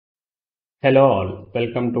Hello all,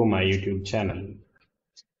 welcome to my YouTube channel.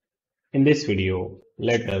 In this video,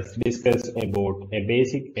 let us discuss about a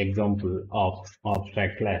basic example of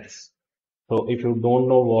abstract class. So if you don't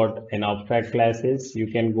know what an abstract class is, you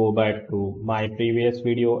can go back to my previous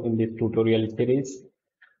video in this tutorial series.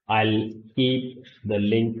 I'll keep the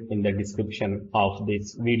link in the description of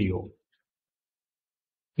this video.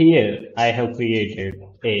 Here I have created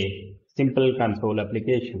a simple console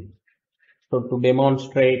application. So to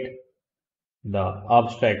demonstrate the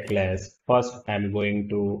abstract class, first I'm going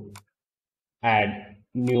to add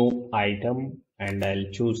new item and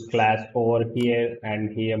I'll choose class over here,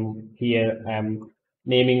 and here I'm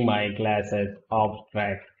naming my class as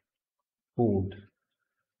abstract food.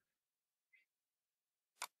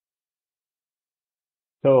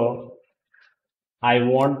 So I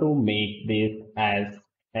want to make this as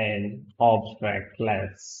an abstract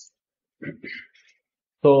class.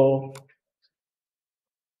 So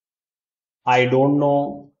I don't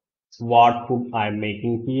know what food I'm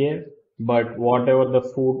making here, but whatever the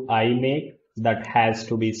food I make, that has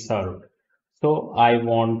to be served. So I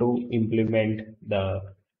want to implement the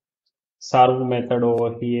serve method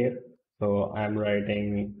over here. So I'm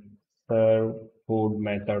writing serve food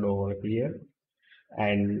method over here,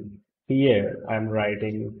 and here I'm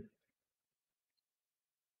writing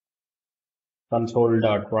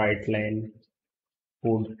console.writeLine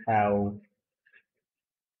would have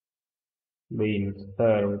been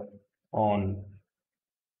served on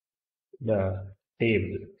the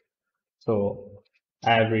table. So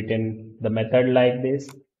I have written the method like this,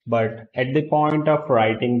 but at the point of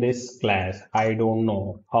writing this class, I don't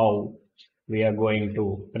know how we are going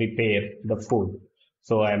to prepare the food.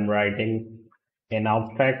 So I'm writing an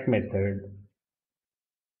abstract method.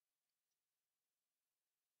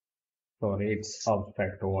 Sorry, it's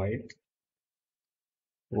abstract void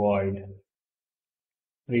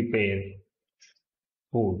prepare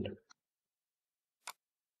food.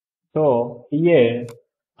 So here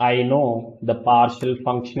I know the partial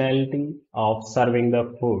functionality of serving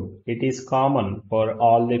the food. It is common for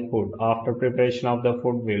all the food. After preparation of the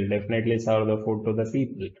food, we'll definitely serve the food to the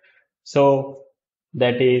people. So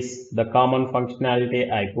that is the common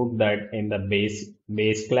functionality. I put that in the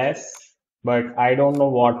base class, but I don't know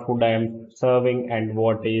what food I am serving and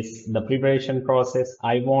what is the preparation process.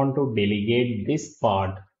 I want to delegate this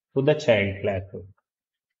part to the child class.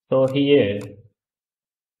 So here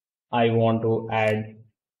I want to add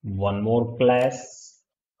one more class,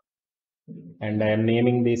 and I am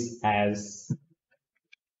naming this as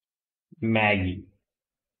Maggie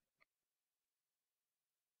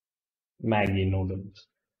noodles.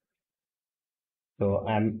 So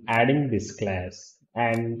I'm adding this class,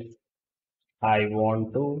 and I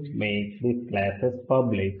want to make this class as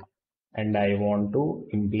public, and I want to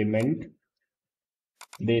implement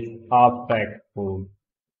this abstract food.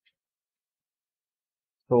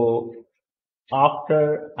 So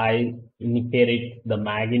after I inherit the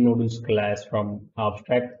Maggie noodles class from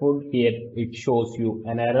abstract food, here it shows you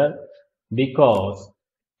an error, because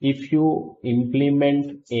if you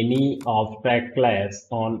implement any abstract class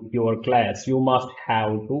on your class, you must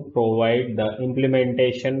have to provide the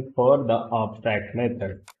implementation for the abstract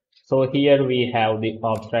method. So here we have the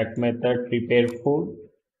abstract method prepare food.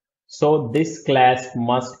 So this class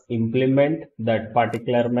must implement that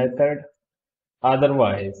particular method.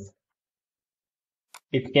 Otherwise,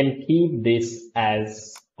 it can keep this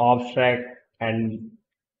as abstract, and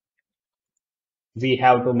we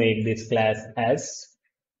have to make this class as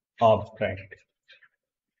abstract.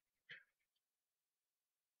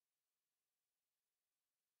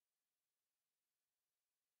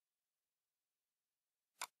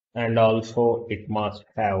 And also it must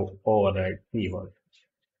have override keyword.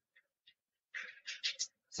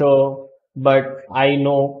 So, but I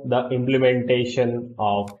know the implementation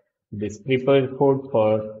of this prepared food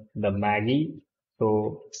for the Maggie.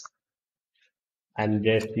 So I'm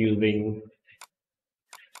just using,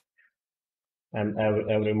 I've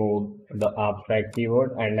removed the abstract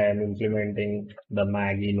keyword, and I'm implementing the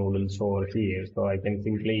Maggie noodles over here. So I can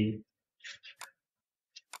simply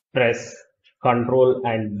press control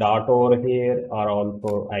and dot over here, or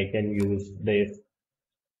also I can use this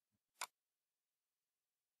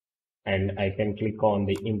and I can click on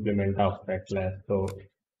the implement abstract class. So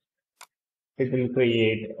it will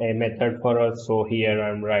create a method for us. So here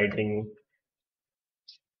I'm writing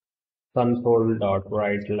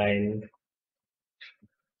console.writeLine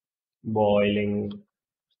boiling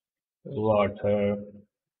water,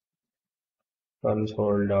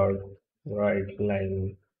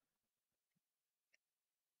 console.writeLine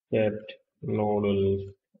kept noodles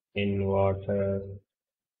in water,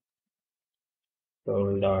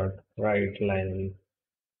 So dot right line,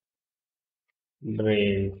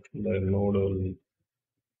 drain the noodle,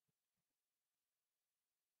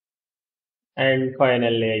 and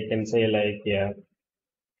finally I can say like yeah,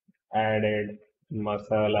 added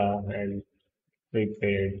masala and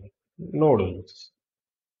prepared noodles.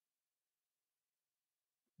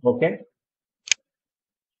 Okay,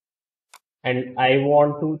 and I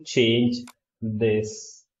want to change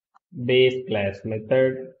this base class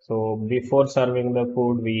method. So before serving the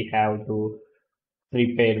food, we have to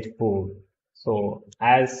prepare food. So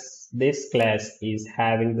as this class is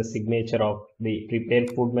having the signature of the prepare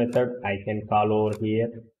food method, I can call over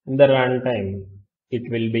here. In the runtime, it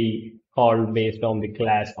will be called based on the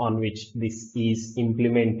class on which this is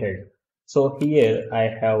implemented. So here I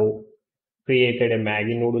have created a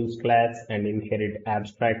Maggi noodles class and inherit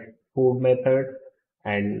abstract food method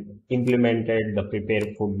and implemented the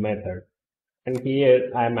prepare food method. And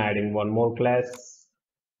here I'm adding one more class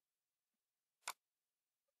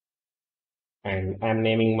and I'm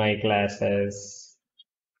naming my class as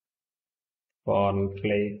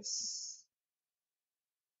cornflakes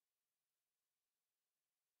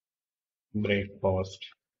breakfast.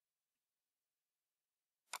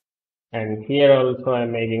 And here also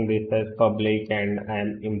I'm making this as public and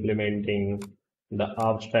I'm implementing the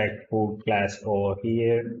abstract food class over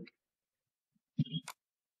here.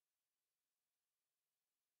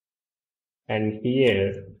 And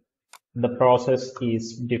here the process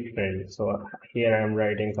is different. So here I'm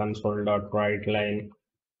writing console.writeLine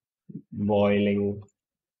boiling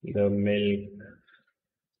the milk,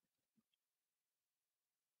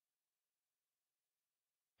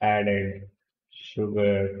 added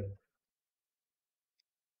sugar,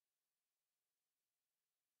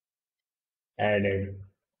 added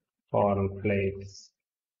cornflakes,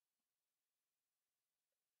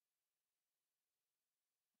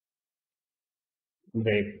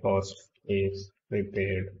 breakfast is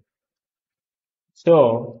prepared.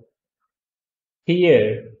 So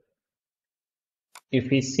here, if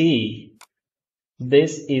we see,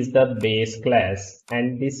 this is the base class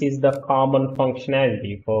and this is the common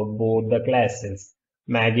functionality for both the classes,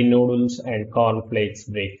 Maggi noodles and cornflakes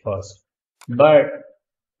breakfast. But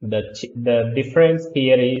the difference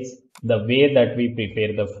here is the way that we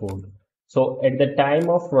prepare the food. So at the time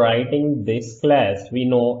of writing this class, we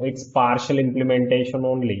know it's partial implementation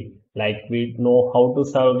only. Like we know how to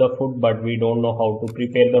serve the food, but we don't know how to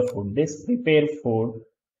prepare the food. This prepare food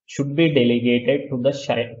should be delegated to the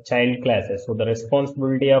child classes. So the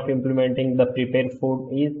responsibility of implementing the prepare food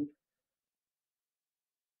is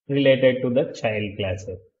related to the child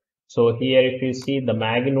classes. So here if you see the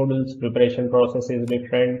Maggi noodles preparation process is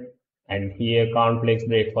different and here cornflakes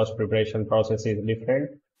breakfast preparation process is different.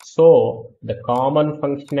 So the common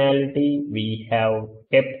functionality we have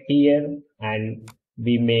kept here and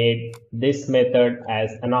we made this method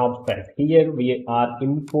as an abstract. Here we are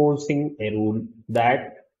enforcing a rule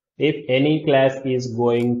that if any class is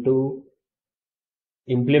going to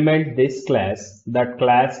implement this class, that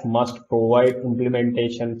class must provide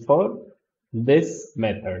implementation for this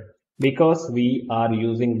method because we are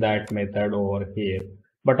using that method over here.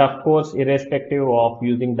 But of course, irrespective of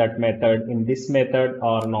using that method in this method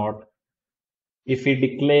or not, if we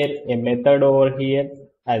declare a method over here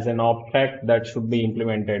as an object that should be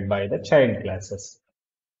implemented by the child classes.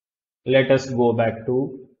 Let us go back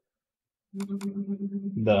to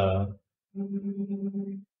the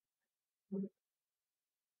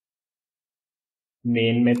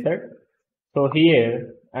main method. So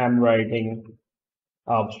here I'm writing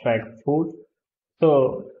abstract food.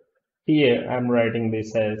 So here I'm writing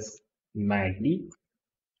this as Maggie,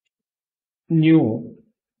 new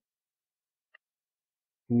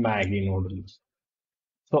Maggie noodles.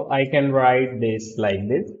 So I can write this like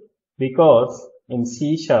this because in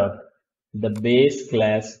C sharp, the base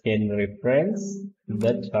class can reference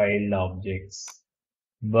the child objects.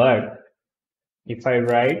 But if I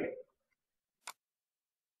write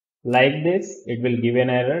like this, it will give an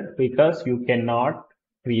error because you cannot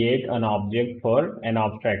create an object for an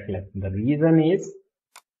abstract class. The reason is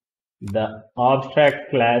the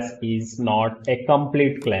abstract class is not a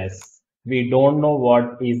complete class. We don't know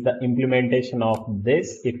what is the implementation of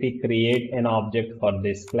this if we create an object for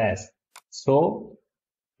this class. So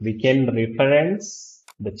we can reference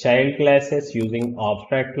the child classes using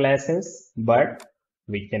abstract classes, but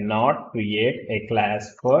we cannot create a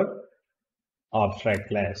class for abstract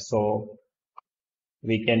class. So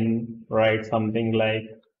we can write something like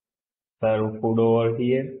serve food over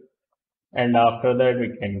here. And after that,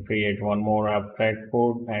 we can create one more abstract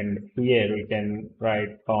code. And here we can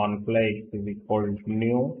write cornflakes is equal to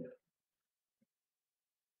new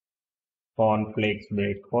cornflakes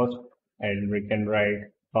breakfast, and we can write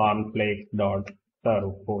cornflakes dot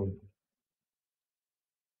serve food.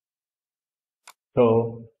 So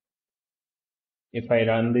if I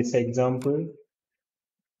run this example,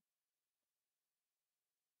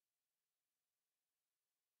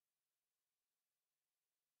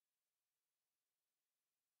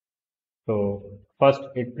 so first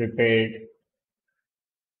it prepared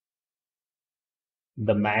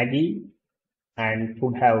the Maggie and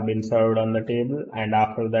food have been served on the table, and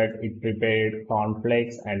after that it prepared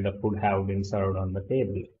cornflakes and the food have been served on the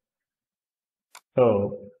table. So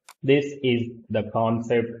this is the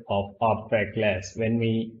concept of abstract class. When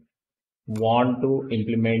we want to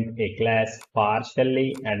implement a class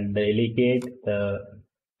partially and delegate the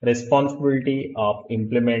responsibility of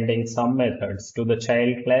implementing some methods to the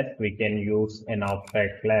child class, we can use an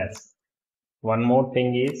abstract class. One more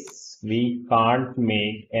thing is we can't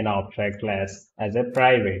make an abstract class as a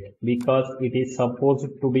private because it is supposed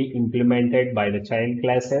to be implemented by the child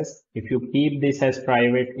classes. If you keep this as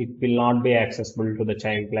private, it will not be accessible to the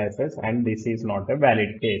child classes, and this is not a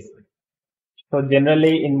valid case. So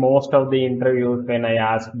generally in most of the interviews when I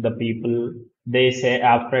ask the people, they say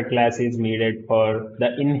abstract class is needed for the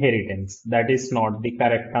inheritance. That is not the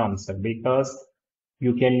correct answer because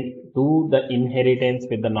you can do the inheritance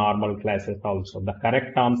with the normal classes also. The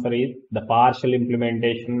correct answer is the partial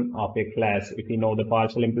implementation of a class. If you know the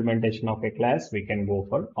partial implementation of a class, we can go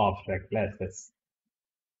for abstract classes.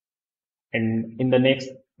 And in the next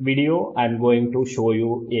video, I'm going to show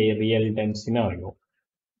you a real-time scenario.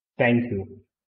 Thank you.